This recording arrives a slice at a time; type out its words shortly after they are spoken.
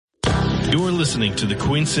You're listening to the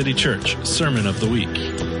Queen City Church Sermon of the Week.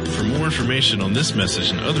 For more information on this message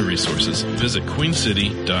and other resources, visit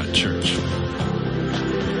queencity.church.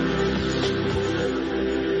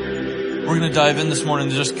 We're going to dive in this morning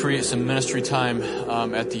to just create some ministry time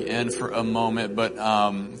at the end for a moment. But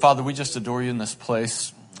Father, we just adore you in this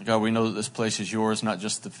place. God, we know that this place is yours, not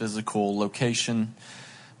just the physical location,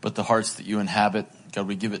 but the hearts that you inhabit. God,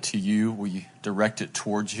 we give it to you. We direct it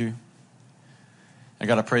towards you. And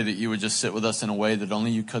God, I pray that you would just sit with us in a way that only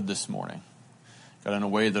you could this morning. God, in a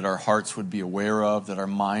way that our hearts would be aware of, that our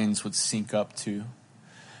minds would sync up to,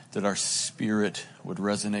 that our spirit would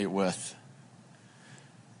resonate with.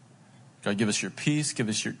 God, give us your peace, give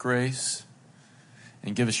us your grace,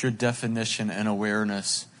 and give us your definition and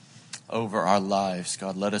awareness over our lives.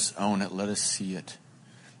 God, let us own it, let us see it.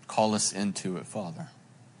 Call us into it, Father.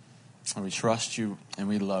 And we trust you and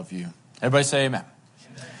we love you. Everybody say amen.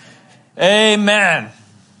 Amen.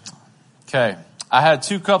 Okay. I had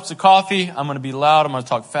 2 cups of coffee. I'm going to be loud. I'm going to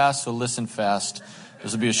talk fast, so listen fast.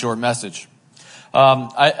 This will be a short message.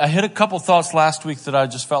 I hit a couple thoughts last week that I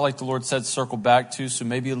just felt like the Lord said circle back to, so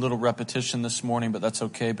maybe a little repetition this morning, but that's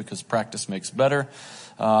okay because practice makes better.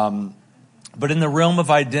 But in the realm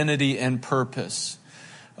of identity and purpose,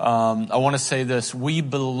 I want to say this. We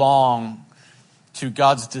belong to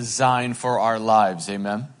God's design for our lives.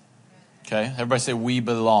 Amen? Okay. Everybody say we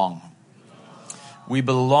belong. We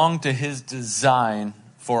belong to his design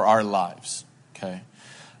for our lives. Okay.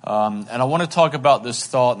 And I want to talk about this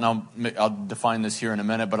thought, and I'll define this here in a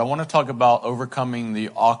minute, but I want to talk about overcoming the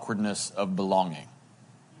awkwardness of belonging.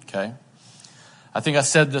 Okay. I think I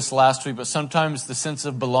said this last week, but sometimes the sense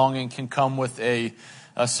of belonging can come with a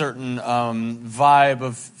certain vibe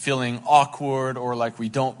of feeling awkward or like we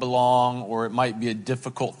don't belong, or it might be a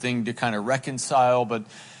difficult thing to kind of reconcile. But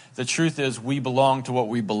the truth is we belong to what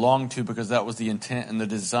we belong to because that was the intent and the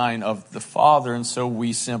design of the Father. And so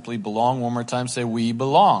we simply belong. One more time, say we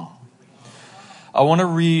belong. I want to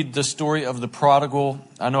read the story of the prodigal.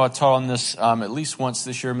 I know I taught on this at least once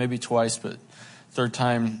this year, maybe twice, but third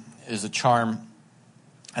time is a charm.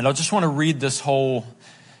 And I just want to read this whole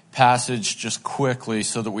passage just quickly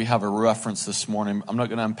so that we have a reference this morning. I'm not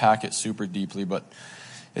going to unpack it super deeply, but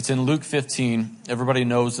it's in Luke 15. Everybody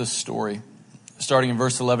knows this story. Starting in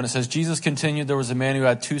verse 11, it says, Jesus continued, there was a man who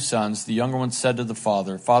had 2 sons. The younger one said to the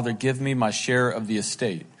father, Father, give me my share of the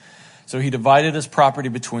estate. So he divided his property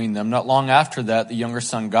between them. Not long after that, the younger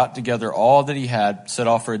son got together all that he had, set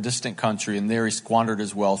off for a distant country, and there he squandered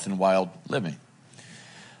his wealth in wild living.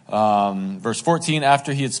 Verse 14,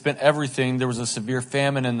 after he had spent everything, there was a severe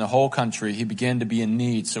famine in the whole country. He began to be in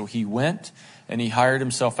need. So he went and he hired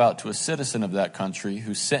himself out to a citizen of that country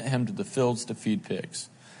who sent him to the fields to feed pigs.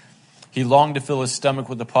 He longed to fill his stomach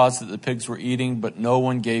with the pods that the pigs were eating, but no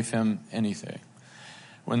one gave him anything.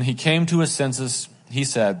 When he came to his senses, he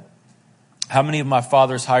said, how many of my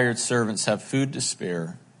father's hired servants have food to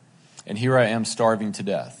spare? And here I am starving to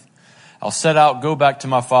death. I'll set out, go back to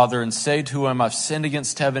my father and say to him, I've sinned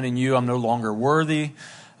against heaven and you. I'm no longer worthy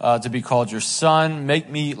to be called your son. Make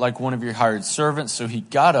me like one of your hired servants. So he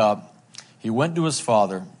got up, he went to his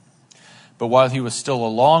father. But while he was still a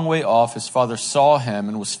long way off, his father saw him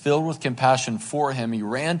and was filled with compassion for him. He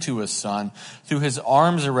ran to his son, threw his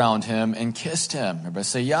arms around him and kissed him. Everybody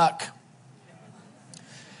say yuck.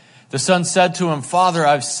 The son said to him, Father,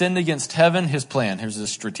 I've sinned against heaven. His plan. Here's his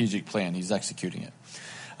strategic plan. He's executing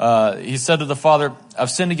it. He said to the father, I've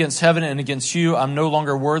sinned against heaven and against you. I'm no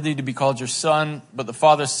longer worthy to be called your son. But the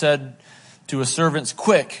father said to his servants,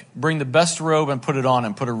 quick, bring the best robe and put it on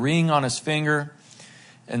him. Put a ring on his finger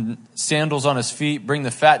and sandals on his feet. Bring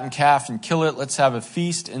the fattened calf and kill it. Let's have a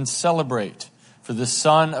feast and celebrate. For this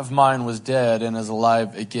son of mine was dead and is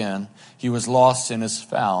alive again. He was lost and is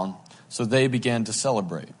found. So they began to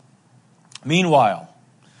celebrate. Meanwhile,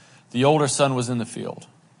 the older son was in the field.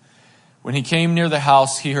 When he came near the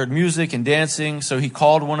house, he heard music and dancing. So he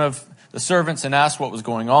called one of the servants and asked what was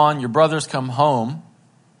going on. Your brothers come home.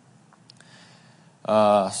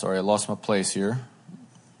 Sorry, I lost my place here.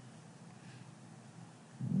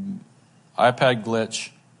 iPad glitch.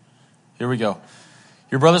 Here we go.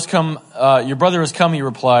 Your brother has come, he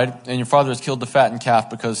replied, and your father has killed the fattened calf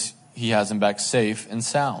because he has him back safe and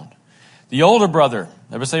sound. The older brother,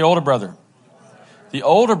 ever say older brother? The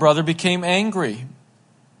older brother became angry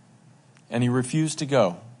and he refused to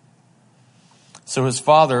go. So his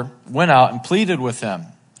father went out and pleaded with him.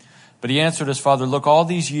 But he answered his father, look, all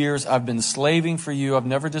these years I've been slaving for you. I've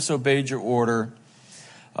never disobeyed your order.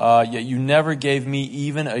 Yet you never gave me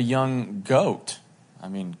even a young goat. I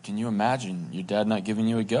mean, can you imagine your dad not giving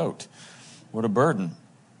you a goat? What a burden.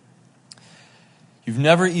 You've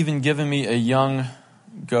never even given me a young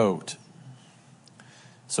goat.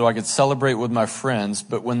 so I could celebrate with my friends.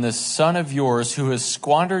 But when this son of yours who has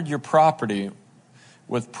squandered your property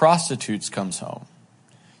with prostitutes comes home,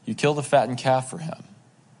 you kill the fattened calf for him.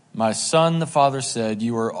 My son, the father said,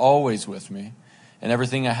 you are always with me, and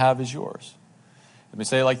everything I have is yours. Let me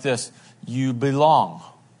say it like this. You belong.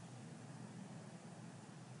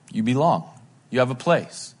 You belong. You have a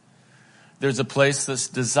place. There's a place that's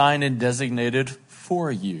designed and designated for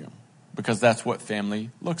you, because that's what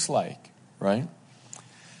family looks like, right?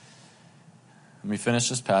 Let me finish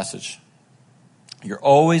this passage. You're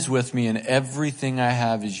always with me, and everything I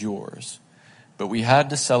have is yours. But we had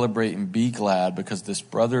to celebrate and be glad because this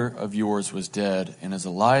brother of yours was dead and is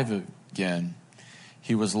alive again.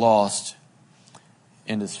 He was lost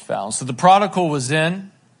and is found. So the prodigal was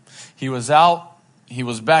in, he was out, he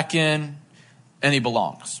was back in, and he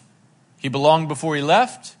belongs. He belonged before he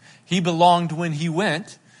left. He belonged when he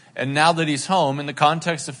went. And now that he's home, in the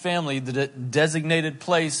context of family, the designated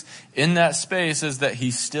place in that space is that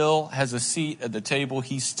he still has a seat at the table.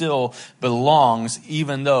 He still belongs,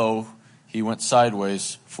 even though he went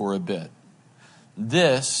sideways for a bit.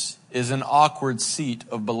 This is an awkward seat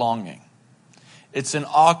of belonging. It's an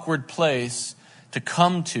awkward place to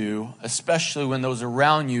come to, especially when those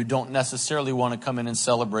around you don't necessarily want to come in and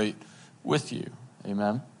celebrate with you.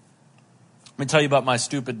 Amen? Let me tell you about my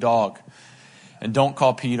stupid dog. And don't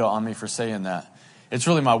call PETA on me for saying that. It's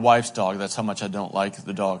really my wife's dog. That's how much I don't like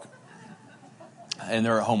the dog. And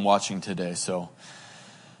they're at home watching today. So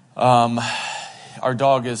our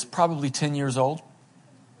dog is probably 10 years old,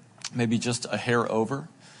 maybe just a hair over.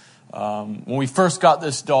 When we first got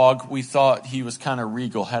this dog, we thought he was kind of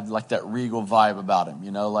regal, had like that regal vibe about him,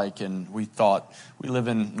 and we thought, we live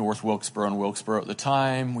in North Wilkesboro and Wilkesboro at the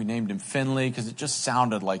time. We named him Finley because it just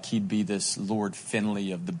sounded like he'd be this Lord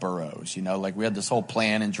Finley of the boroughs, like we had this whole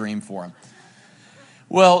plan and dream for him.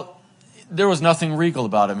 Well, there was nothing regal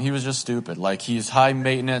about him. He was just stupid. Like, he's high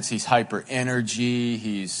maintenance, he's hyper energy,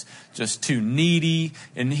 he's just too needy,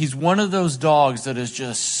 and he's one of those dogs that is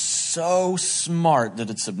just so smart that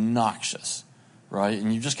it's obnoxious, right?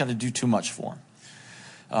 And you've just got to do too much for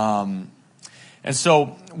him. And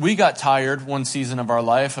so we got tired one season of our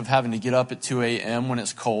life of having to get up at 2 a.m. when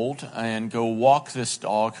it's cold and go walk this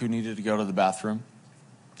dog who needed to go to the bathroom.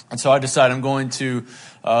 And so I decided I'm going to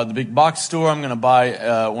the big box store. I'm going to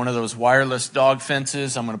buy one of those wireless dog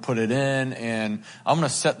fences. I'm going to put it in, and I'm going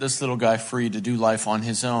to set this little guy free to do life on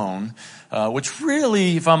his own, which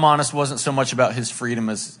really, if I'm honest, wasn't so much about his freedom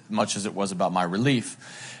as much as it was about my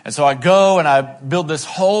relief. And so I go and I build this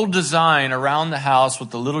whole design around the house with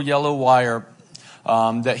the little yellow wire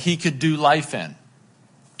that he could do life in.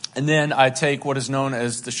 And then I take what is known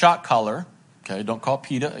as the shock collar. Okay, don't call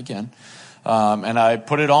PETA again. And I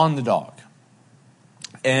put it on the dog.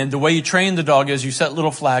 And the way you train the dog is you set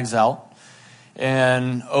little flags out.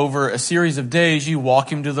 And over a series of days, you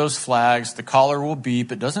walk him to those flags. The collar will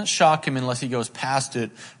beep. It doesn't shock him unless he goes past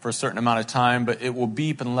it for a certain amount of time, but it will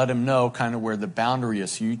beep and let him know kind of where the boundary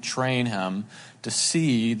is. So you train him to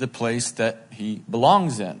see the place that he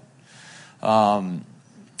belongs in. And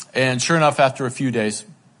sure enough, after a few days,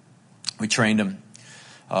 we trained him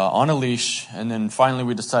on a leash, and then finally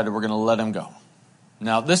we decided we're going to let him go.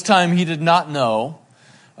 Now, this time he did not know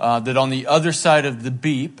that on the other side of the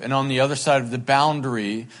beep and on the other side of the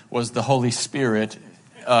boundary was the Holy Spirit,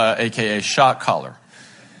 a.k.a. shock collar.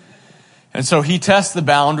 And so he tests the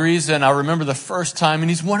boundaries, and I remember the first time, and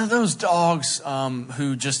he's one of those dogs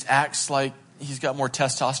who just acts like he's got more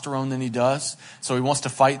testosterone than he does. So he wants to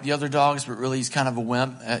fight the other dogs, but really he's kind of a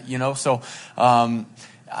wimp, So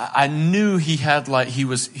I knew he had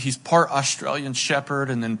he's part Australian Shepherd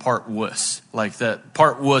and then part wuss. Like that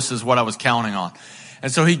part wuss is what I was counting on.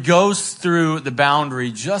 And so he goes through the boundary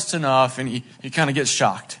just enough, and he kind of gets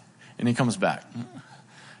shocked, and he comes back.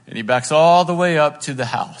 And he backs all the way up to the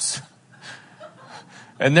house.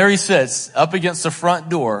 And there he sits up against the front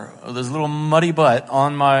door with his little muddy butt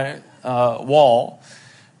on my wall,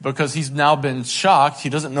 because he's now been shocked. He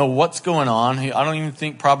doesn't know what's going on. I don't even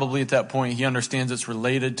think probably at that point he understands it's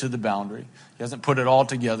related to the boundary. He hasn't put it all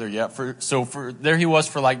together yet. There he was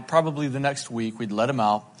for probably the next week. We'd let him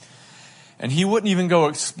out. And he wouldn't even go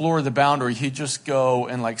explore the boundary. He'd just go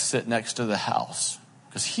and sit next to the house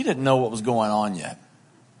because he didn't know what was going on yet.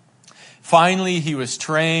 Finally, he was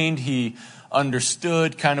trained. He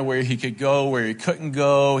understood kind of where he could go, where he couldn't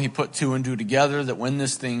go. He put two and two together that when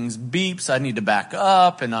this thing beeps, I need to back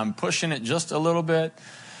up, and I'm pushing it just a little bit.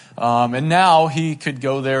 And now he could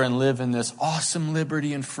go there and live in this awesome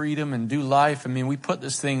liberty and freedom and do life. I mean, we put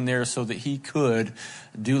this thing there so that he could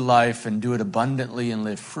do life and do it abundantly and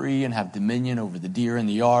live free and have dominion over the deer in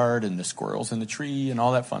the yard and the squirrels in the tree and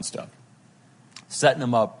all that fun stuff. setting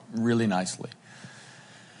them up really nicely.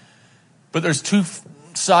 But there's two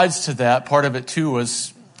sides to that. Part of it too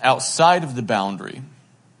was outside of the boundary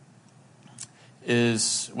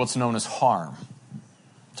is what's known as harm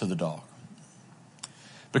to the dog.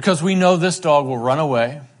 Because we know this dog will run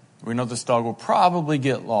away. We know this dog will probably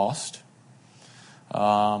get lost.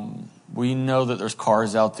 We know that there's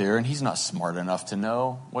cars out there, and he's not smart enough to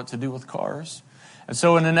know what to do with cars. And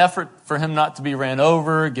so in an effort for him not to be ran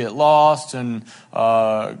over, get lost, and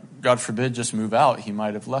God forbid, just move out, he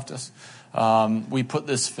might have left us, we put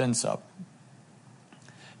this fence up.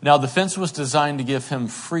 Now, the fence was designed to give him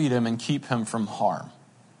freedom and keep him from harm.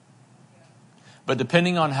 But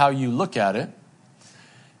depending on how you look at it,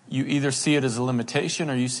 you either see it as a limitation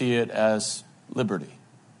or you see it as liberty.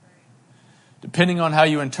 Depending on how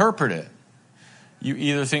you interpret it, you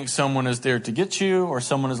either think someone is there to get you or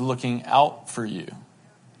someone is looking out for you.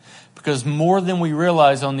 Because more than we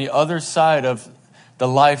realize, on the other side of the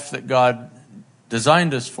life that God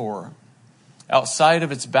designed us for, outside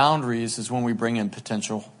of its boundaries, is when we bring in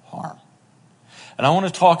potential harm. And I want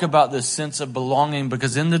to talk about this sense of belonging,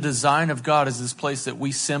 because in the design of God is this place that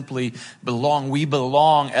we simply belong. We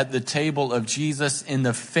belong at the table of Jesus in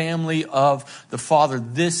the family of the Father.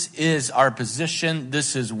 This is our position.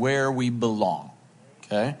 This is where we belong.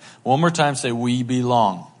 Okay? One more time, say, we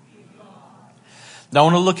belong. Now I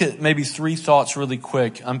want to look at maybe three thoughts really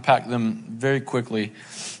quick, unpack them very quickly,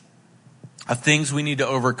 of things we need to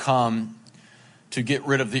overcome to get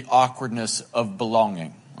rid of the awkwardness of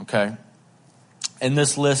belonging. Okay? And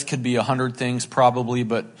this list could be 100 things probably,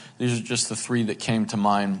 but these are just the three that came to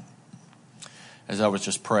mind as I was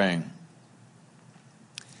just praying.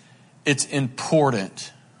 It's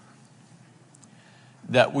important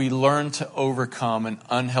that we learn to overcome an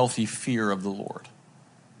unhealthy fear of the Lord.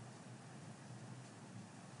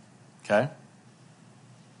 Okay?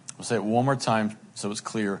 I'll say it one more time so it's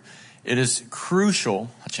clear. It is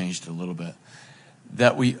crucial, I changed it a little bit,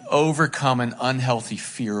 that we overcome an unhealthy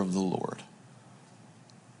fear of the Lord.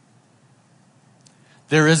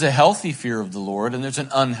 There is a healthy fear of the Lord, and there's an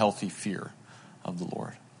unhealthy fear of the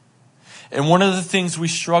Lord. And one of the things we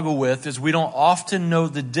struggle with is we don't often know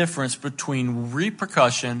the difference between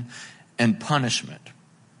repercussion and punishment.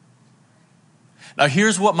 Now,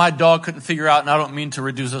 here's what my dog couldn't figure out, and I don't mean to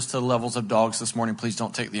reduce us to the levels of dogs this morning. Please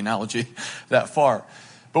don't take the analogy that far.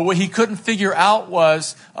 But what he couldn't figure out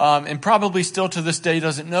was, and probably still to this day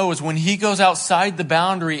doesn't know, is when he goes outside the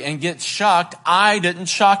boundary and gets shocked, I didn't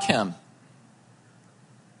shock him.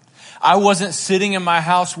 I wasn't sitting in my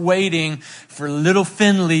house waiting for little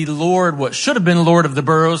Finley, what should have been Lord of the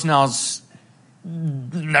Burrows, now it's,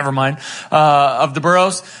 never mind, of the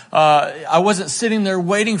Burrows. I wasn't sitting there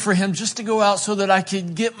waiting for him just to go out so that I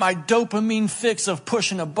could get my dopamine fix of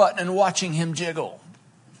pushing a button and watching him jiggle.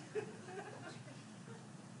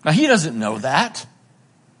 Now, he doesn't know that.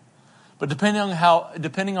 But depending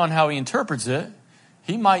on how he interprets it,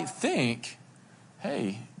 he might think,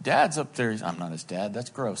 hey, Dad's up there. I'm not his dad. That's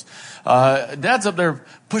gross. Dad's up there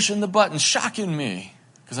pushing the button, shocking me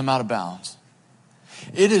because I'm out of bounds.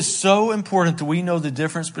 It is so important that we know the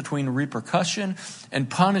difference between repercussion and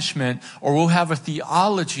punishment, or we'll have a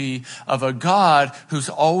theology of a God who's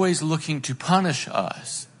always looking to punish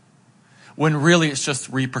us, when really it's just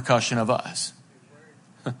repercussion of us.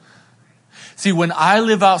 See, when I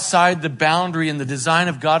live outside the boundary and the design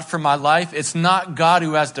of God for my life, it's not God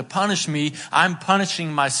who has to punish me. I'm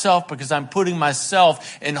punishing myself because I'm putting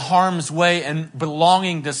myself in harm's way and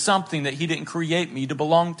belonging to something that He didn't create me to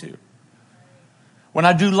belong to. When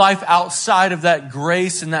I do life outside of that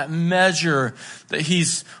grace and that measure that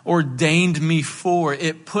He's ordained me for,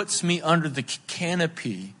 it puts me under the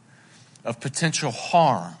canopy of potential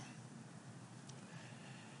harm.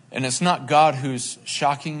 And it's not God who's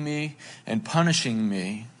shocking me and punishing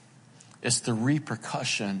me. It's the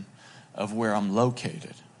repercussion of where I'm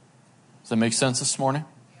located. Does that make sense this morning?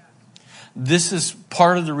 This is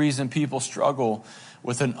part of the reason people struggle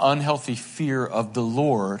with an unhealthy fear of the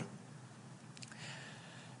Lord.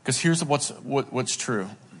 Because here's what's true.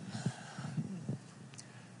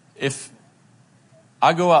 If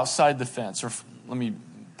I go outside the fence, or let me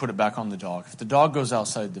put it back on the dog. If the dog goes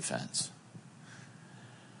outside the fence,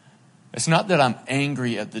 it's not that I'm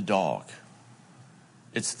angry at the dog.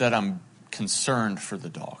 It's that I'm concerned for the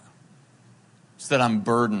dog. It's that I'm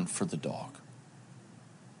burdened for the dog.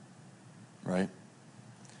 Right?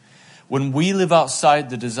 When we live outside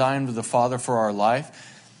the design of the Father for our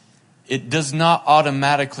life, it does not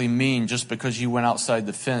automatically mean just because you went outside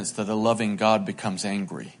the fence that a loving God becomes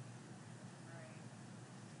angry.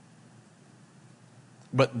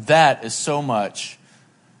 But that is so much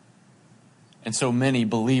and so many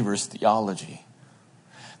believers' theology.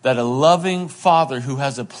 That a loving Father who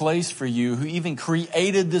has a place for you, who even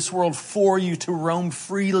created this world for you to roam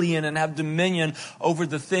freely in and have dominion over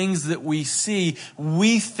the things that we see,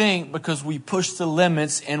 we think because we push the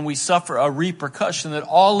limits and we suffer a repercussion that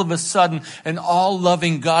all of a sudden an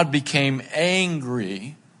all-loving God became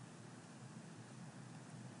angry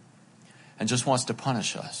and just wants to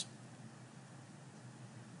punish us.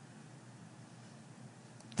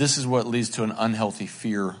 This is what leads to an unhealthy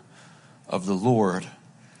fear of the Lord.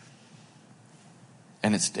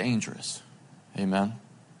 And it's dangerous. Amen.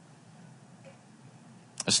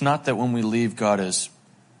 It's not that when we leave, God is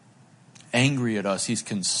angry at us. He's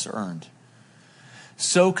concerned.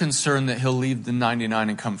 So concerned that he'll leave the 99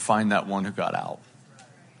 and come find that one who got out.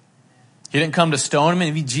 He didn't come to stone him.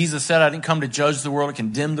 And Jesus said, I didn't come to judge the world or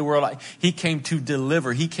condemn the world. He came to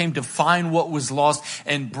deliver. He came to find what was lost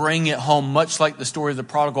and bring it home, much like the story of the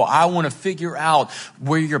prodigal. I want to figure out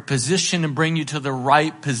where you're positioned and bring you to the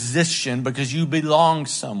right position because you belong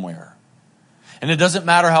somewhere. And it doesn't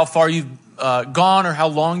matter how far you've gone or how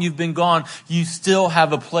long you've been gone. You still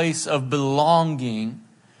have a place of belonging.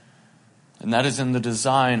 And that is in the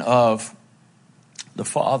design of the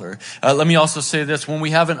Father. Let me also say this. When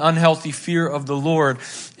we have an unhealthy fear of the Lord,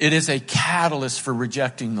 it is a catalyst for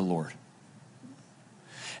rejecting the Lord.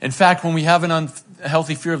 In fact, when we have an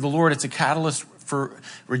unhealthy fear of the Lord, it's a catalyst for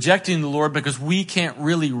rejecting the Lord because we can't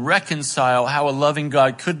really reconcile how a loving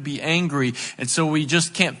God could be angry. And so we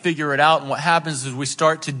just can't figure it out. And what happens is we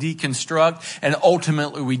start to deconstruct and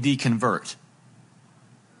ultimately we deconvert.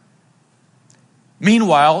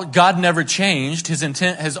 Meanwhile, God never changed. His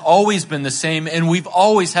intent has always been the same, and we've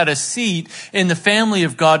always had a seat in the family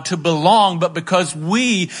of God to belong. But because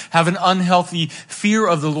we have an unhealthy fear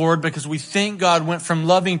of the Lord, because we think God went from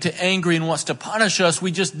loving to angry and wants to punish us,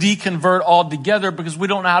 we just deconvert altogether because we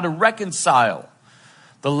don't know how to reconcile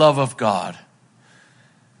the love of God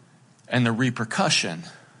and the repercussion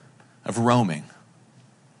of roaming.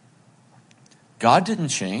 God didn't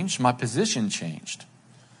change. My position changed.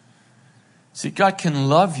 See, God can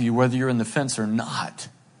love you whether you're in the fence or not.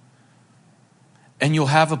 And you'll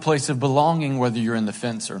have a place of belonging whether you're in the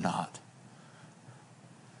fence or not.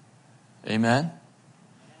 Amen?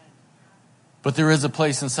 But there is a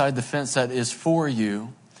place inside the fence that is for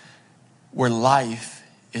you where life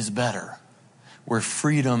is better, where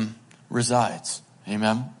freedom resides.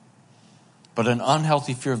 Amen? But an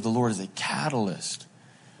unhealthy fear of the Lord is a catalyst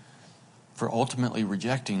for ultimately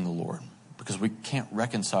rejecting the Lord. Because we can't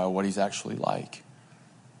reconcile what he's actually like.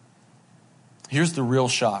 Here's the real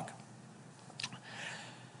shock.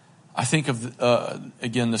 I think of,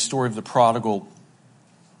 again, the story of the prodigal.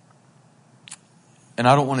 And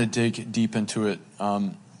I don't want to dig deep into it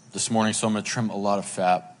this morning, so I'm going to trim a lot of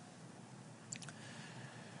fat.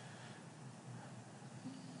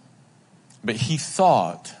 But he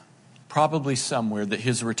thought, probably somewhere, that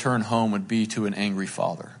his return home would be to an angry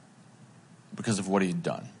father because of what he'd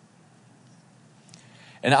done.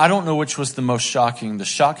 And I don't know which was the most shocking, the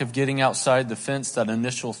shock of getting outside the fence, that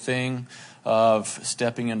initial thing of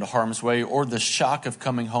stepping into harm's way, or the shock of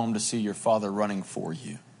coming home to see your father running for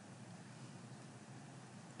you.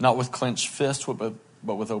 Not with clenched fists, but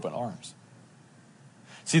with open arms.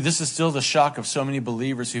 See, this is still the shock of so many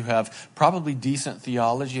believers who have probably decent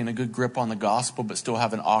theology and a good grip on the gospel, but still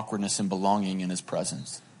have an awkwardness in belonging in his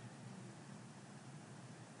presence.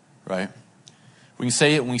 Right? We can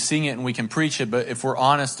say it and we sing it and we can preach it, but if we're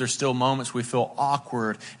honest, there's still moments we feel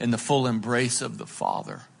awkward in the full embrace of the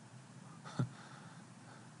Father.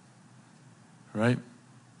 Right?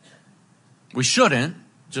 We shouldn't,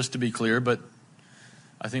 just to be clear, but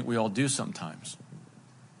I think we all do sometimes.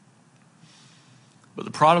 But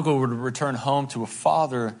the prodigal would return home to a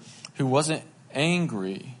father who wasn't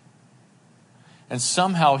angry. And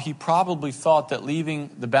somehow he probably thought that leaving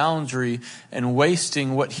the boundary and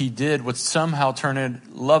wasting what he did would somehow turn a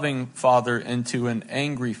loving father into an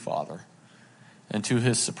angry father. And to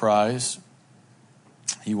his surprise,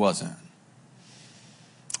 he wasn't.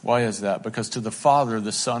 Why is that? Because to the father,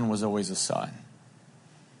 the son was always a son.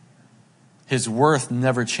 His worth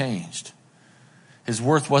never changed. His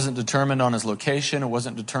worth wasn't determined on his location. It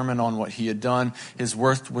wasn't determined on what he had done. His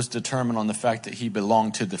worth was determined on the fact that he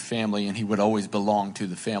belonged to the family, and he would always belong to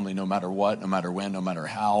the family no matter what, no matter when, no matter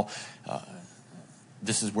how.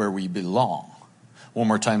 This is where we belong. One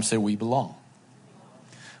more time, say we belong.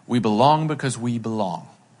 We belong because we belong.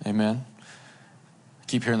 Amen? I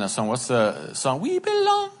keep hearing that song. What's the song? We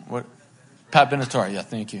belong. What? Pat Benatar. Yeah,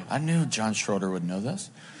 thank you. I knew John Schroeder would know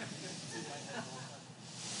this.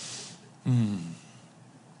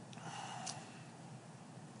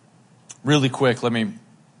 Really quick, let me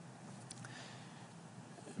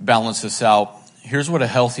balance this out. Here's what a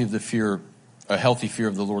healthy fear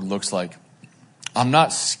of the Lord looks like. I'm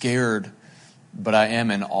not scared, but I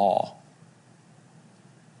am in awe.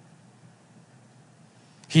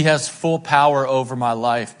 He has full power over my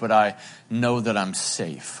life, but I know that I'm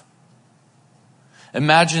safe.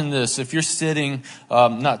 Imagine this. If you're sitting,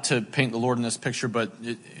 not to paint the Lord in this picture, but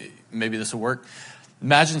maybe this will work.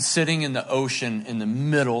 Imagine sitting in the ocean in the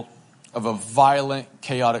middle of a violent,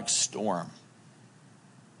 chaotic storm.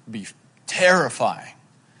 It'd be terrifying.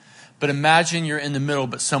 But imagine you're in the middle,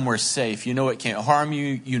 but somewhere safe. You know it can't harm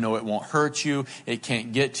you. You know it won't hurt you. It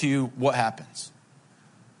can't get to you. What happens?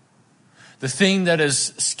 The thing that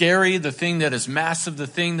is scary, the thing that is massive, the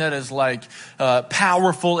thing that is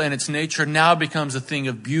powerful in its nature now becomes a thing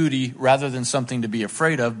of beauty rather than something to be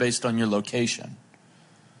afraid of based on your location.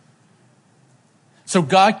 So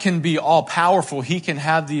God can be all powerful. He can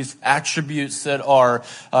have these attributes that are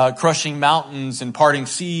crushing mountains and parting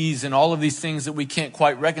seas and all of these things that we can't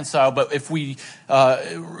quite reconcile. But if we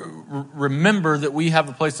remember that we have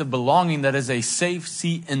a place of belonging that is a safe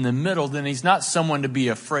seat in the middle, then he's not someone to be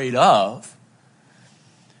afraid of.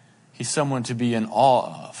 He's someone to be in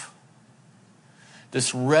awe of.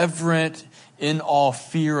 This reverent, in awe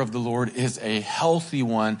fear of the Lord is a healthy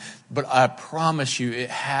one, but I promise you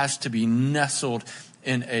it has to be nestled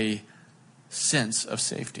in a sense of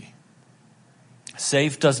safety.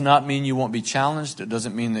 Safe does not mean you won't be challenged. It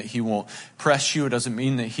doesn't mean that he won't press you. It doesn't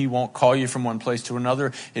mean that he won't call you from one place to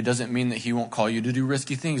another. It doesn't mean that he won't call you to do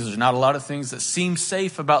risky things. There's not a lot of things that seem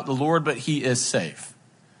safe about the Lord, but he is safe.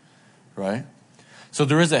 Right? So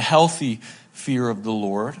there is a healthy fear of the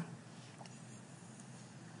Lord.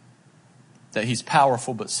 That he's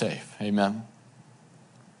powerful but safe. Amen.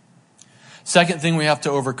 Second thing we have to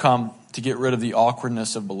overcome to get rid of the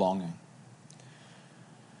awkwardness of belonging.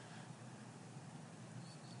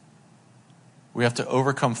 We have to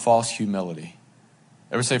overcome false humility.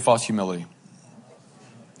 Ever say false humility?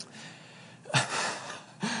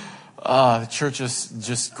 The church is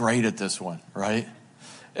just great at this one, right?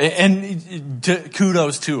 And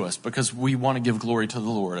kudos to us because we want to give glory to the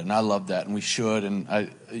Lord, and I love that, and we should, and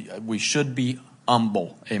we should be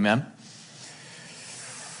humble. Amen.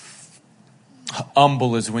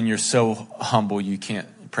 Humble is when you're so humble you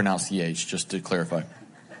can't pronounce the H. Just to clarify.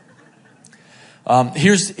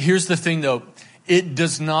 Here's the thing, though. It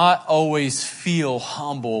does not always feel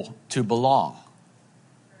humble to belong.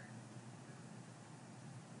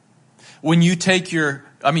 When you take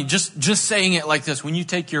just saying it like this, when you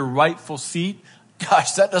take your rightful seat,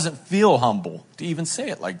 gosh, that doesn't feel humble to even say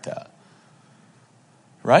it like that.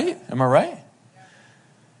 Right? Am I right?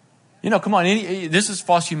 Come on, this is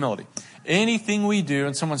false humility. Anything we do,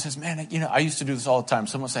 and someone says, man, I used to do this all the time.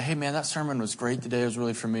 Someone will say, hey, man, that sermon was great today. It was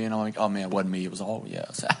really for me. And I'm like, oh, man, it wasn't me. It was all,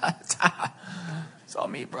 it's all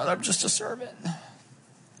me, brother. I'm just a servant.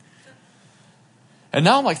 And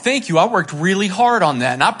now I'm like, thank you. I worked really hard on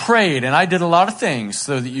that. And I prayed and I did a lot of things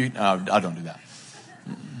so that I don't do that.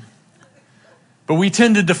 But we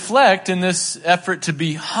tend to deflect in this effort to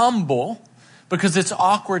be humble because it's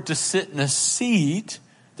awkward to sit in a seat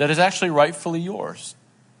that is actually rightfully yours.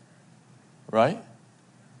 Right?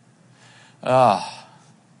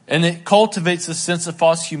 And it cultivates a sense of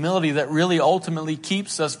false humility that really ultimately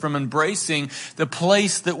keeps us from embracing the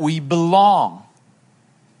place that we belong.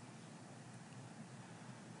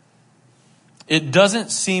 It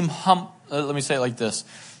doesn't seem let me say it like this,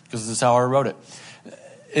 because this is how I wrote it.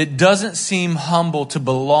 It doesn't seem humble to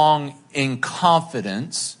belong in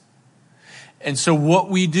confidence. And so what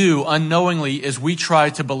we do unknowingly is we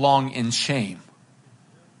try to belong in shame.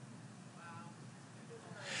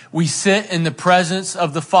 We sit in the presence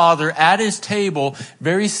of the Father at his table,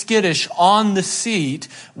 very skittish on the seat,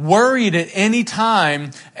 worried at any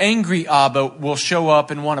time angry Abba will show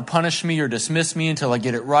up and want to punish me or dismiss me until I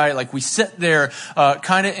get it right. Like we sit there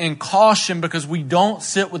kind of in caution because we don't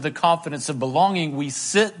sit with the confidence of belonging. We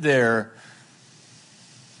sit there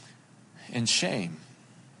in shame.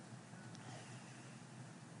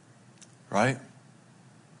 Right?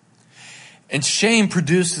 And shame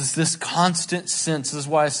produces this constant sense. This is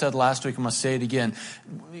why I said last week, I'm going to say it again.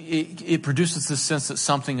 It produces this sense that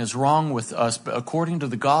something is wrong with us. But according to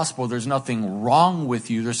the gospel, there's nothing wrong with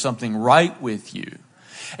you. There's something right with you.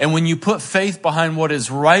 And when you put faith behind what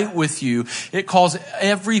is right with you, it calls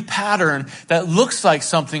every pattern that looks like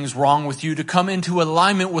something's wrong with you to come into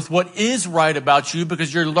alignment with what is right about you,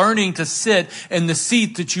 because you're learning to sit in the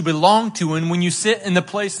seat that you belong to. And when you sit in the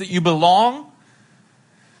place that you belong,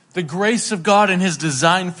 the grace of God and his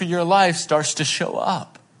design for your life starts to show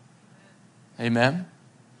up. Amen.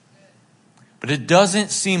 But it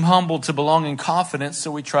doesn't seem humble to belong in confidence,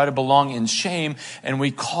 so we try to belong in shame, and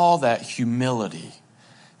we call that humility.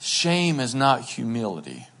 Shame is not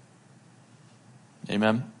humility.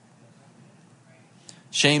 Amen?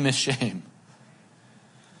 Shame is shame.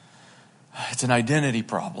 It's an identity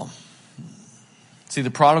problem. See,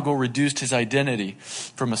 the prodigal reduced his identity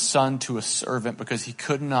from a son to a servant because he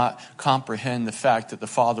could not comprehend the fact that the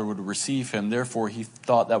father would receive him. Therefore, he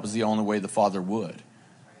thought that was the only way the father would.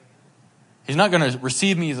 He's not going to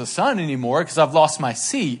receive me as a son anymore because I've lost my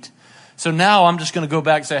seat. So now I'm just going to go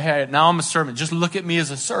back and say, hey, now I'm a servant. Just look at me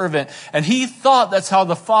as a servant. And he thought that's how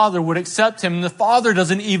the father would accept him. And the father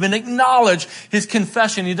doesn't even acknowledge his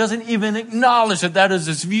confession. He doesn't even acknowledge that that is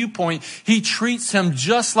his viewpoint. He treats him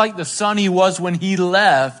just like the son he was when he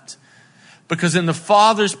left, because in the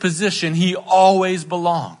father's position, he always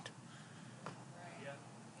belonged.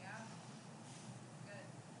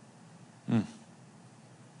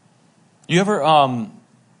 You ever,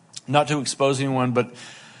 not to expose anyone, but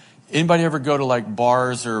anybody ever go to like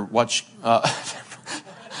bars or watch, not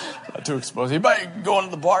to expose anybody going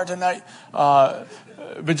to the bar tonight? But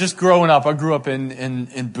just growing up, I grew up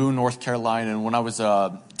in Boone, North Carolina. And when I was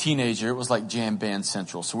a teenager, it was like Jam Band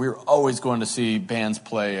Central. So we were always going to see bands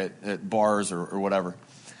play at bars or whatever.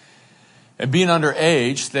 And being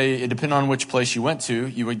underage, it depended on which place you went to,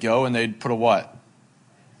 you would go and they'd put a what?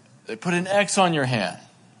 They put an X on your hand,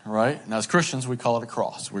 right? And as Christians, we call it a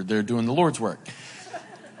cross. We're there doing the Lord's work.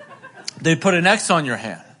 They put an X on your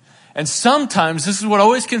hand. And sometimes, this is what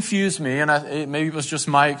always confused me, and maybe it was just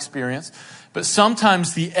my experience, but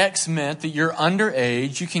sometimes the X meant that you're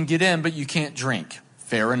underage, you can get in, but you can't drink.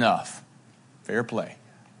 Fair enough. Fair play.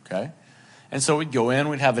 Okay? And so we'd go in,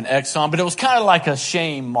 we'd have an X on, but it was kind of like a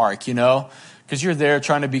shame mark, you know? Because you're there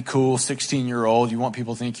trying to be cool, 16-year-old. You want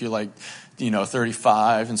people to think you're like,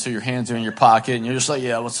 35, and so your hands are in your pocket, and you're just like,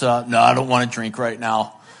 yeah, what's up? No, I don't want to drink right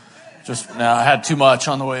now. I had too much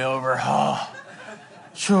on the way over. Oh,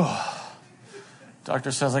 sure.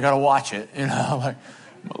 Doctor says I got to watch it. Like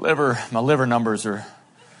my liver numbers are,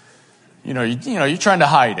 you're trying to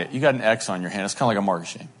hide it. You got an X on your hand. It's kind of like a mark of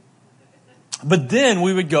shame. But then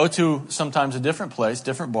we would go to sometimes a different place,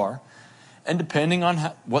 different bar, and depending on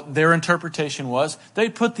what their interpretation was,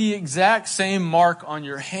 they'd put the exact same mark on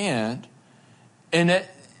your hand, and it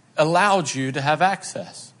allowed you to have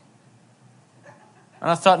access. And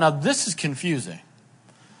I thought, now this is confusing.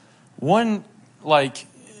 One,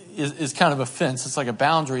 is kind of a fence. It's like a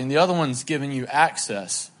boundary. And the other one's giving you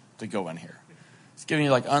access to go in here. It's giving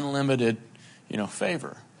you unlimited,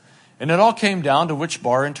 favor. And it all came down to which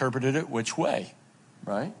bar interpreted it which way,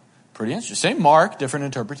 right? Pretty interesting. Same mark, different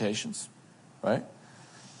interpretations, right?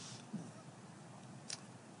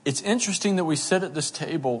 It's interesting that we sit at this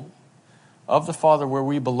table of the Father where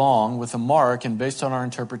we belong with a mark, and based on our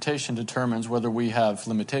interpretation determines whether we have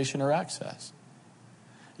limitation or access.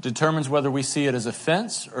 It determines whether we see it as a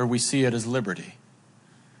fence or we see it as liberty.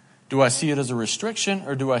 Do I see it as a restriction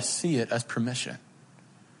or do I see it as permission?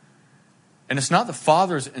 And it's not the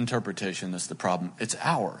Father's interpretation that's the problem. It's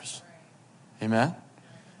ours. Amen?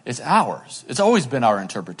 It's ours. It's always been our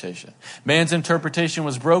interpretation. Man's interpretation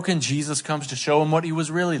was broken. Jesus comes to show him what he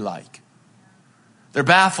was really like. They're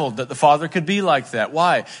baffled that the Father could be like that.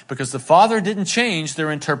 Why? Because the Father didn't change. Their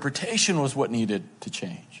interpretation was what needed to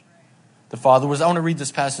change. The Father was, I want to read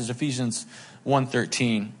this passage, Ephesians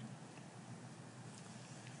 1:13.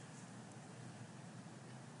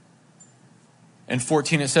 And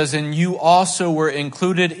 14 it says, and you also were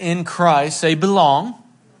included in Christ, say belong.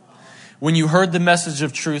 When you heard the message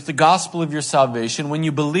of truth, the gospel of your salvation, when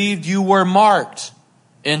you believed, you were marked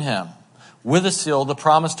in him with a seal, the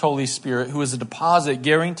promised Holy Spirit, who is a deposit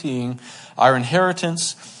guaranteeing our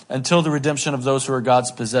inheritance until the redemption of those who are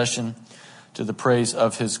God's possession, to the praise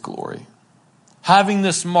of his glory. Having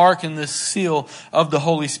this mark and this seal of the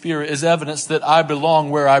Holy Spirit is evidence that I belong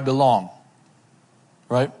where I belong.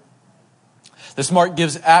 Right? This mark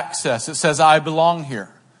gives access. It says I belong here.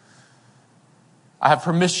 I have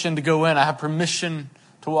permission to go in. I have permission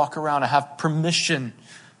to walk around. I have permission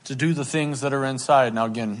to do the things that are inside. Now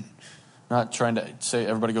again, I'm not trying to say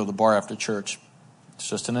everybody go to the bar after church. It's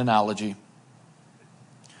just an analogy.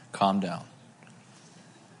 Calm down.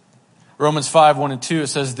 Romans 5:1-2, it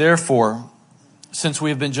says, therefore, since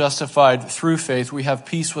we have been justified through faith, we have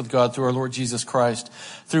peace with God through our Lord Jesus Christ,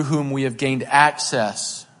 through whom we have gained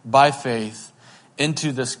access by faith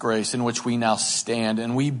into this grace in which we now stand,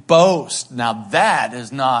 and we boast. Now that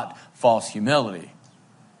is not false humility.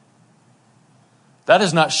 That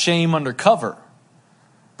is not shame under cover.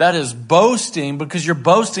 That is boasting, because you're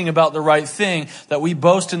boasting about the right thing, that we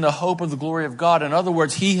boast in the hope of the glory of God. In other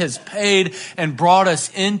words, he has paid and brought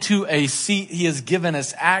us into a seat. He has given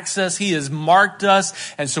us access. He has marked us.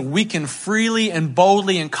 And so we can freely and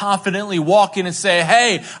boldly and confidently walk in and say,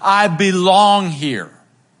 hey, I belong here.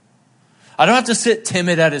 I don't have to sit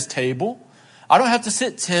timid at his table. I don't have to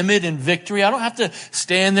sit timid in victory. I don't have to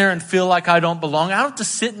stand there and feel like I don't belong. I don't have to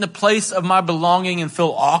sit in the place of my belonging and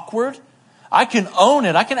feel awkward. I can own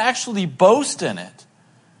it. I can actually boast in it.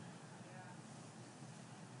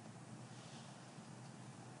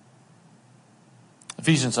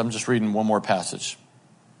 Ephesians, I'm just reading one more passage.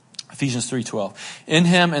 Ephesians 3:12. In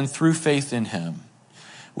him and through faith in him,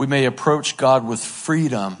 we may approach God with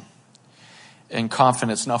freedom and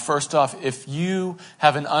confidence. Now, first off, if you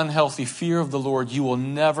have an unhealthy fear of the Lord, you will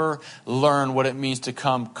never learn what it means to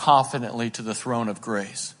come confidently to the throne of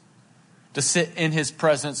grace. To sit in his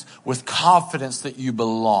presence with confidence that you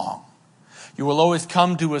belong. You will always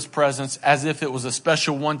come to his presence as if it was a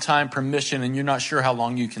special one-time permission and you're not sure how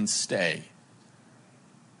long you can stay.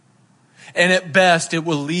 And at best, it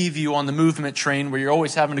will leave you on the movement train where you're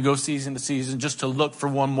always having to go season to season just to look for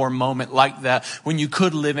one more moment like that when you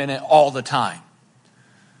could live in it all the time.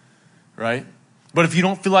 Right? But if you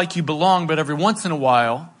don't feel like you belong, but every once in a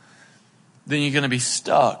while, then you're going to be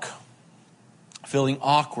stuck, feeling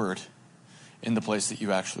awkward in the place that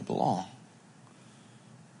you actually belong.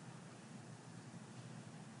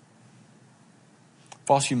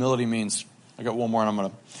 False humility means, I got one more and I'm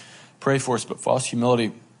going to pray for us, but false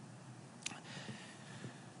humility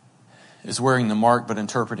is wearing the mark but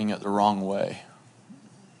interpreting it the wrong way.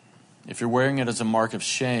 If you're wearing it as a mark of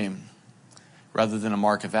shame rather than a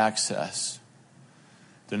mark of access,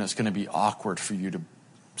 then it's going to be awkward for you to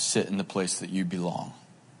sit in the place that you belong.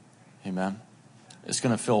 Amen? It's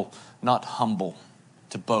going to feel not humble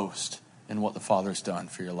to boast in what the Father's done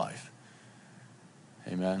for your life.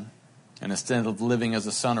 Amen? And instead of living as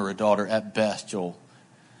a son or a daughter, at best you'll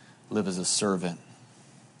live as a servant.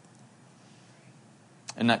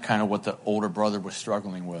 Isn't that kind of what the older brother was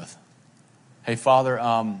struggling with? Hey, Father,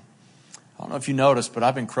 I don't know if you noticed, but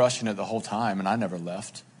I've been crushing it the whole time and I never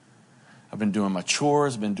left. I've been doing my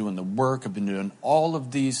chores, I've been doing the work, I've been doing all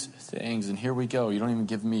of these things, and here we go. You don't even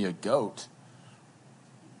give me a goat.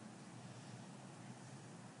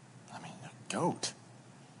 I mean, a goat.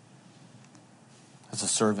 That's a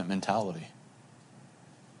servant mentality.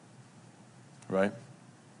 Right?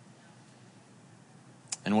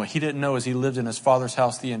 And what he didn't know is he lived in his father's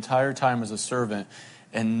house the entire time as a servant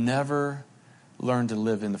and never learned to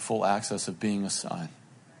live in the full access of being a son.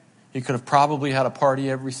 He could have probably had a party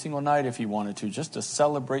every single night if he wanted to, just to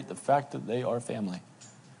celebrate the fact that they are family.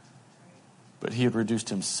 But he had reduced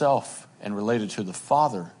himself and related to the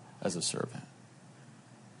Father as a servant.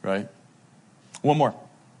 Right? One more.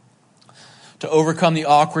 To overcome the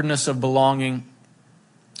awkwardness of belonging,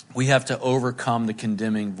 we have to overcome the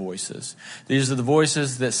condemning voices. These are the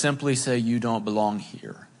voices that simply say you don't belong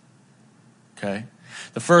here. Okay?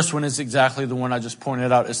 The first one is exactly the one I just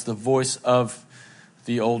pointed out. It's the voice of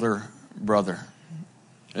the older brother.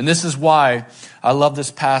 And this is why I love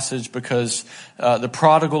this passage, because the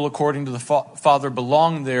prodigal, according to the father,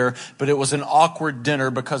 belonged there, but it was an awkward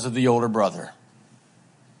dinner because of the older brother.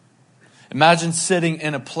 Imagine sitting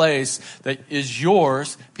in a place that is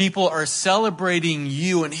yours. People are celebrating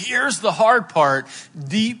you. And here's the hard part.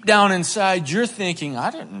 Deep down inside, you're thinking, I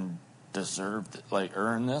didn't deserve,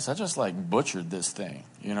 earn this. I just butchered this thing,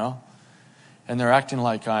 you know? And they're acting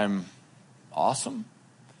like I'm awesome.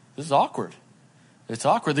 This is awkward. It's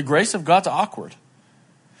awkward. The grace of God's awkward.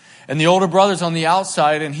 And the older brother's on the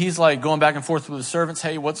outside, and he's going back and forth with the servants.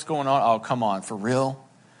 Hey, what's going on? Oh, come on, for real?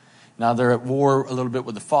 Now they're at war a little bit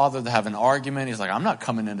with the father. They have an argument. He's like, I'm not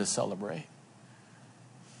coming in to celebrate.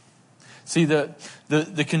 See,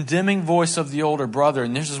 the condemning voice of the older brother,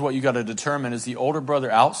 and this is what you got to determine, is the older brother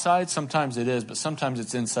outside? Sometimes it is, but sometimes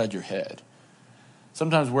it's inside your head.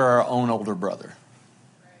 Sometimes we're our own older brother.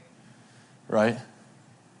 Right?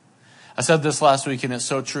 I said this last week, and it's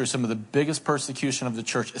so true. Some of the biggest persecution of the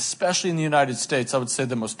church, especially in the United States, I would say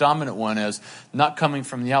the most dominant one is not coming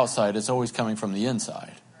from the outside. It's always coming from the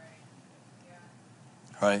inside.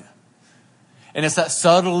 Right? And it's that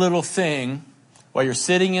subtle little thing while you're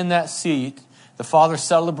sitting in that seat, the Father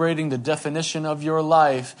celebrating the definition of your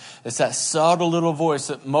life. It's that subtle little voice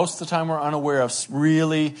that most of the time we're unaware of,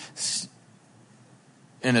 really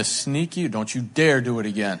in a sneaky, don't you dare do it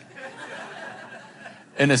again,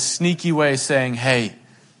 in a sneaky way saying, hey,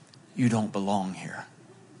 you don't belong here.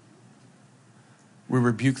 We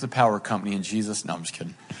rebuke the power company in Jesus. No, I'm just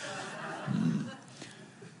kidding.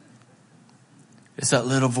 It's that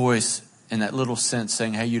little voice in that little sense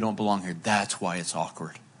saying, hey, you don't belong here. That's why it's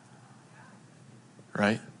awkward.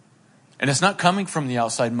 Right? And it's not coming from the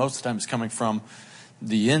outside. Most of the time it's coming from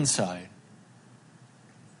the inside.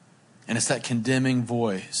 And it's that condemning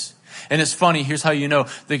voice. And it's funny, here's how you know.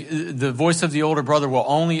 The voice of the older brother will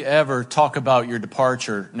only ever talk about your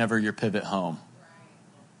departure, never your pivot home.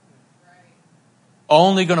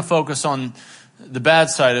 Only going to focus on the bad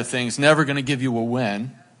side of things, never going to give you a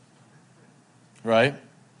win. Right?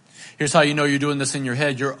 Here's how you know you're doing this in your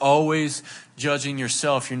head. You're always judging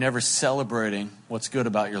yourself. You're never celebrating what's good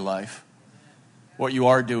about your life, what you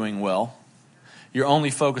are doing well. You're only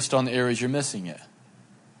focused on the areas you're missing it.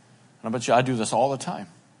 And I bet you I do this all the time.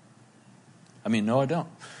 I mean, no, I don't.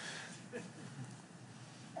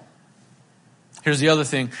 Here's the other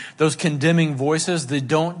thing. Those condemning voices, they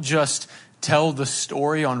don't just tell the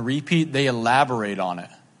story on repeat, they elaborate on it.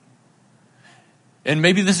 And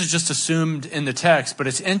maybe this is just assumed in the text, but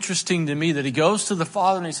it's interesting to me that he goes to the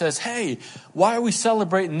father and he says, hey, why are we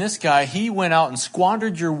celebrating this guy? He went out and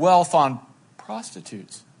squandered your wealth on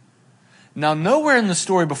prostitutes. Now, nowhere in the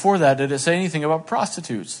story before that did it say anything about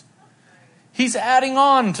prostitutes. He's adding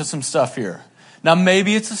on to some stuff here. Now,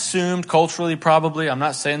 maybe it's assumed culturally, probably. I'm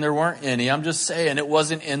not saying there weren't any. I'm just saying it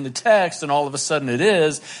wasn't in the text, and all of a sudden it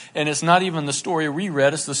is. And it's not even the story we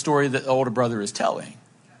read. It's the story that the older brother is telling.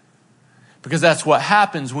 Because that's what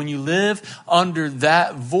happens when you live under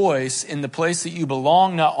that voice in the place that you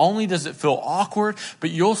belong. Not only does it feel awkward, but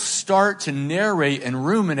you'll start to narrate and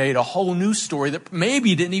ruminate a whole new story that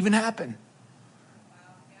maybe didn't even happen.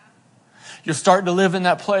 You'll start to live in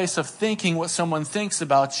that place of thinking what someone thinks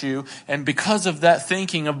about you. And because of that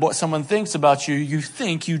thinking of what someone thinks about you, you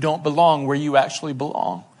think you don't belong where you actually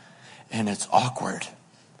belong. And it's awkward.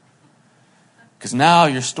 Because now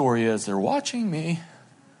your story is, they're watching me.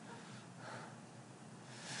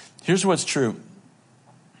 Here's what's true.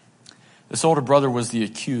 This older brother was the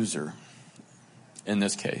accuser in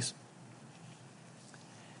this case.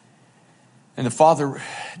 And the father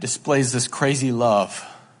displays this crazy love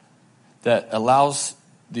that allows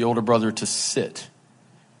the older brother to sit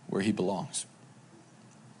where he belongs.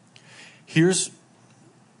 Here's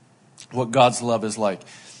what God's love is like.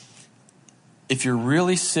 If you're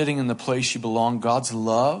really sitting in the place you belong, God's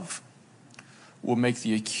love will make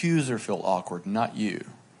the accuser feel awkward, not you.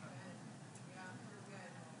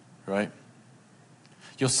 Right?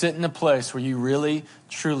 You'll sit in a place where you really,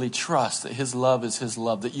 truly trust that his love is his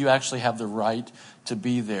love, that you actually have the right to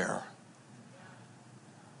be there.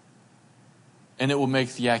 And it will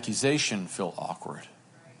make the accusation feel awkward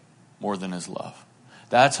more than his love.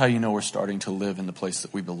 That's how you know we're starting to live in the place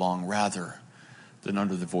that we belong rather than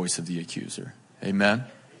under the voice of the accuser. Amen?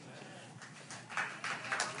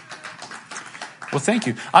 Well, thank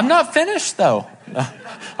you. I'm not finished, though.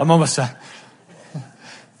 I'm almost done.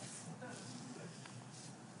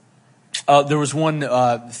 There was one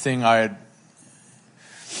thing I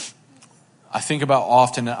think about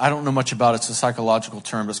often. I don't know much about it. It's a psychological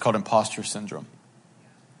term, but it's called imposter syndrome.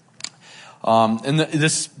 And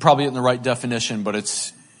this probably isn't the right definition, but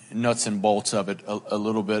it's nuts and bolts of it a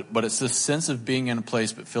little bit. But it's this sense of being in a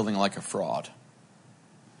place but feeling like a fraud.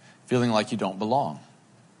 Feeling like you don't belong.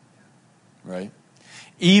 Right?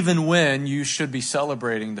 Even when you should be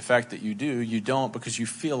celebrating the fact that you do, you don't because you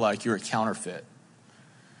feel like you're a counterfeit.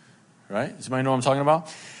 Right? Does anybody know what I'm talking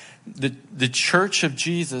about? The Church of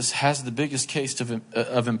Jesus has the biggest case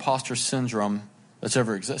of imposter syndrome that's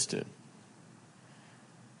ever existed.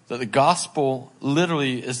 That the gospel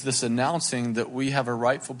literally is this announcing that we have a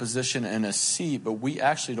rightful position and a seat, but we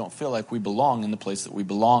actually don't feel like we belong in the place that we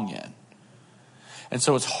belong in. And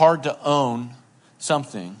so it's hard to own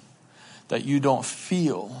something that you don't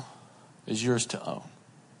feel is yours to own.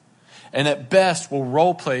 And at best,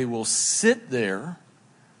 role play will sit there,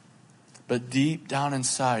 but deep down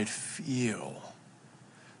inside feel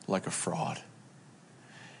like a fraud.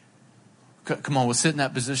 Come on, we'll sit in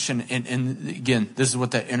that position. And again, this is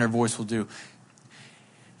what that inner voice will do.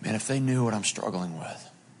 Man, if they knew what I'm struggling with.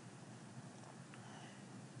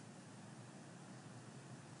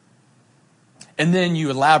 And then you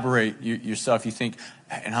elaborate yourself. You think,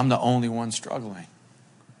 and I'm the only one struggling.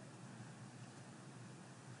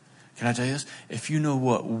 Can I tell you this? If you know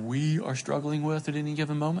what we are struggling with at any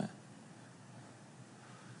given moment,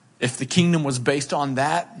 if the kingdom was based on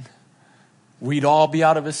that, we'd all be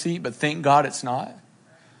out of a seat, but thank God it's not.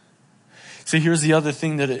 See, here's the other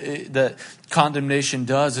thing that condemnation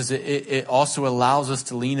does is it also allows us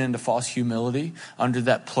to lean into false humility under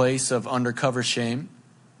that place of undercover shame.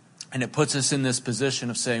 And it puts us in this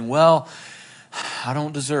position of saying, well, I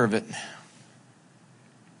don't deserve it.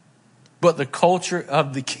 But the culture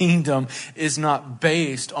of the kingdom is not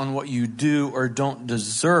based on what you do or don't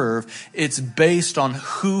deserve. It's based on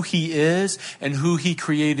who he is and who he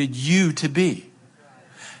created you to be.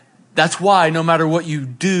 That's why no matter what you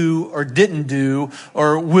do or didn't do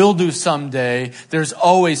or will do someday, there's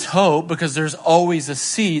always hope, because there's always a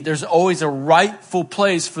seat. There's always a rightful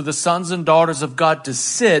place for the sons and daughters of God to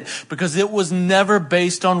sit, because it was never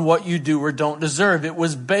based on what you do or don't deserve. It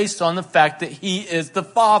was based on the fact that he is the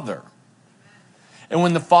Father. And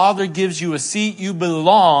when the Father gives you a seat, you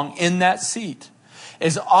belong in that seat.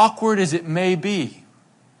 As awkward as it may be,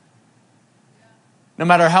 no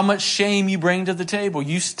matter how much shame you bring to the table,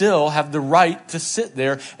 you still have the right to sit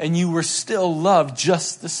there, and you were still loved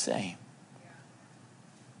just the same.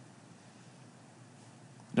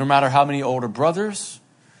 No matter how many older brothers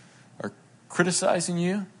are criticizing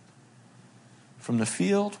you from the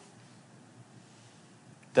field,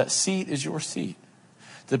 that seat is your seat.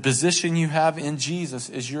 The position you have in Jesus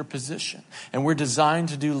is your position. And we're designed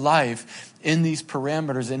to do life in these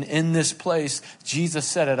parameters. And in this place, Jesus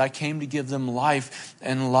said it, I came to give them life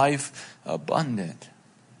and life abundant.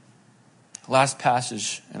 Last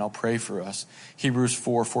passage, and I'll pray for us. Hebrews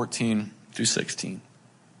 4:14 through 16.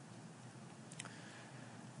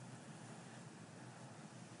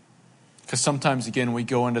 Because sometimes, again, we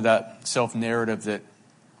go into that self-narrative that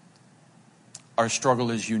our struggle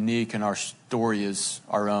is unique and our story is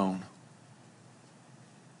our own.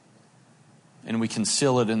 And we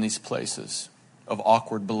conceal it in these places of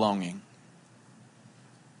awkward belonging.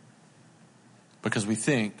 Because we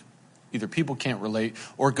think either people can't relate,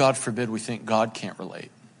 or God forbid, we think God can't relate.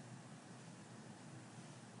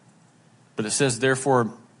 But it says,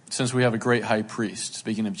 therefore, since we have a great high priest,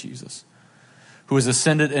 speaking of Jesus, who has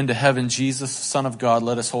ascended into heaven, Jesus, the Son of God,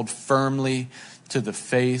 let us hold firmly to the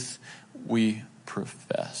faith we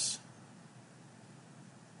profess.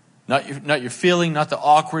 Not your feeling, not the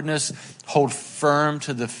awkwardness. Hold firm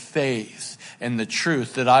to the faith and the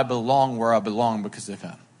truth that I belong where I belong because of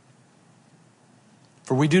him.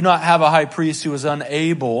 For we do not have a high priest who is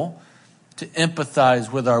unable to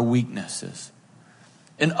empathize with our weaknesses.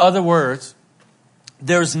 In other words,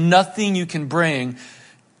 there's nothing you can bring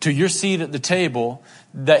to your seat at the table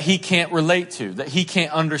that he can't relate to, that he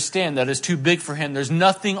can't understand, that is too big for him. There's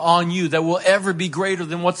nothing on you that will ever be greater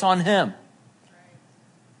than what's on him.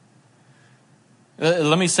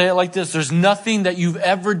 Let me say it like this. There's nothing that you've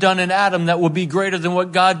ever done in Adam that will be greater than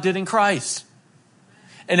what God did in Christ.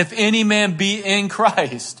 And if any man be in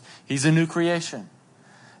Christ, he's a new creation.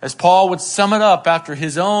 As Paul would sum it up after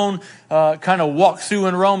his own kind of walk through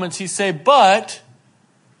in Romans, he'd say, but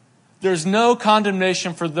there's no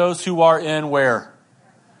condemnation for those who are in where?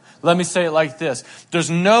 Let me say it like this.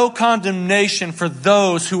 There's no condemnation for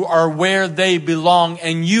those who are where they belong,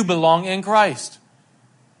 and you belong in Christ.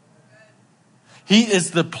 He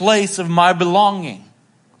is the place of my belonging.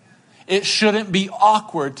 It shouldn't be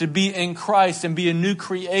awkward to be in Christ and be a new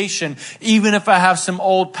creation. Even if I have some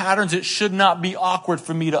old patterns, it should not be awkward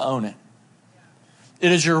for me to own it.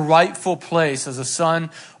 It is your rightful place as a son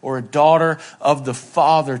or a daughter of the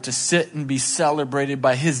Father to sit and be celebrated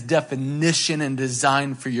by his definition and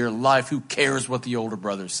design for your life. Who cares what the older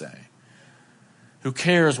brothers say? Who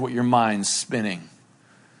cares what your mind's spinning?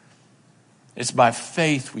 It's by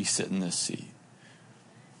faith we sit in this seat.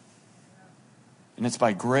 And it's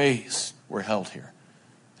by grace we're held here.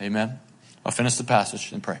 Amen. I'll finish the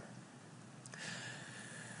passage and pray.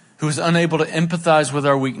 Who is unable to empathize with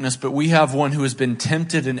our weakness, but we have one who has been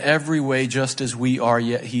tempted in every way just as we are,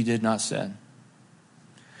 yet he did not sin.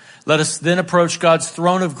 Let us then approach God's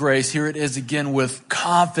throne of grace, here it is again, with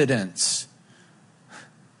confidence,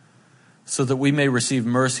 so that we may receive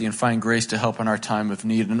mercy and find grace to help in our time of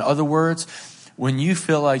need. In other words, when you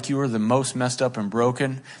feel like you are the most messed up and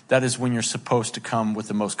broken, that is when you're supposed to come with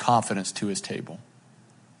the most confidence to his table.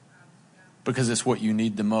 Because it's what you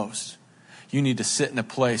need the most. You need to sit in a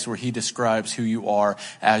place where he describes who you are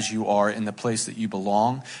as you are, in the place that you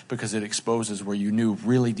belong, because it exposes where you knew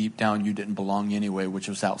really deep down you didn't belong anyway, which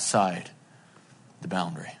was outside the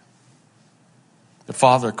boundary. The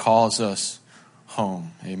Father calls us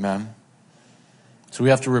home. Amen. So we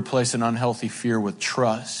have to replace an unhealthy fear with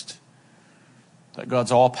trust. That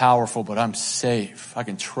God's all powerful, but I'm safe. I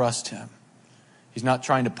can trust him. He's not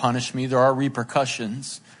trying to punish me. There are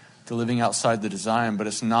repercussions to living outside the design, but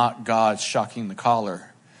it's not God shocking the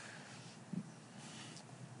collar.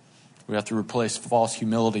 We have to replace false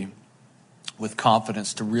humility with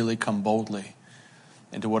confidence to really come boldly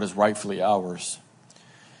into what is rightfully ours.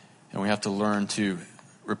 And we have to learn to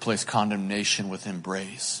replace condemnation with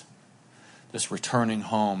embrace. This returning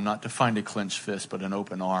home, not to find a clenched fist, but an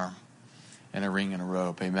open arm and a ring and a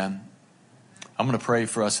robe. Amen. I'm going to pray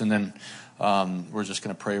for us, and then we're just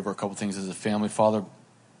going to pray over a couple things as a family. Father,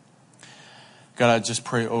 God, I just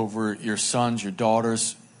pray over your sons, your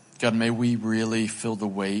daughters. God, may we really feel the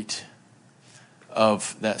weight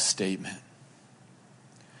of that statement,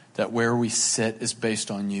 that where we sit is based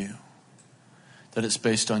on you, that it's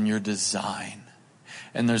based on your design.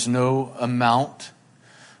 And there's no amount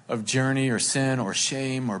of journey or sin or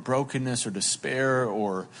shame or brokenness or despair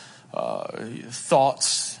or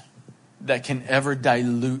thoughts that can ever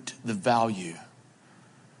dilute the value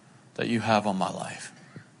that you have on my life,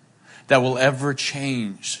 that will ever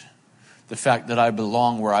change the fact that I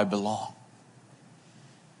belong where I belong.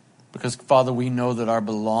 Because, Father, we know that our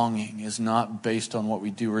belonging is not based on what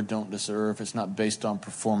we do or don't deserve. It's not based on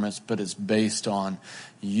performance, but it's based on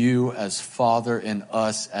you as Father and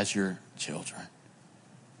us as your children.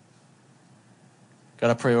 God,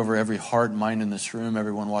 I pray over every heart and mind in this room,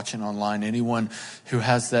 everyone watching online, anyone who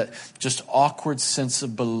has that just awkward sense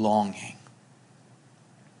of belonging.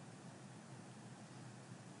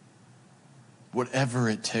 Whatever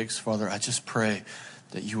it takes, Father, I just pray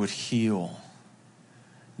that you would heal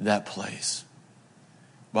that place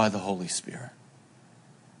by the Holy Spirit.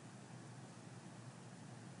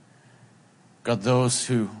 God, those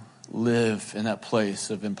who live in that place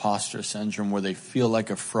of imposter syndrome where they feel like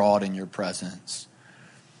a fraud in your presence,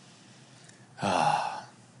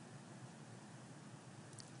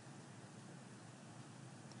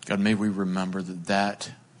 God, may we remember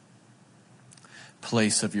that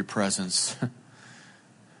place of your presence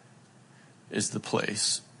is the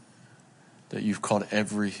place that you've called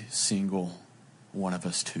every single one of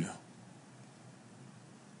us to.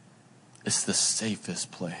 It's the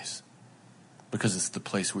safest place because it's the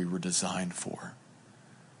place we were designed for.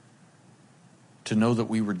 To know that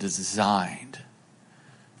we were designed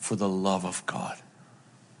for the love of God.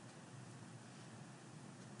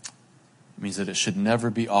 It means that it should never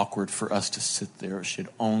be awkward for us to sit there. It should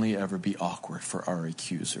only ever be awkward for our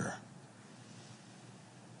accuser.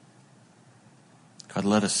 God,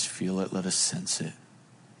 let us feel it. Let us sense it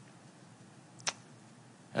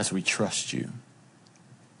as we trust you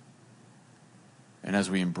and as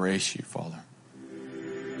we embrace you, Father.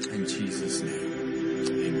 In Jesus' name,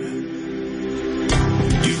 amen.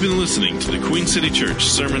 You've been listening to the Queen City Church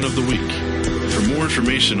Sermon of the Week. For more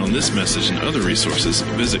information on this message and other resources,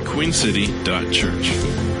 visit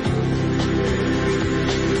queencity.church.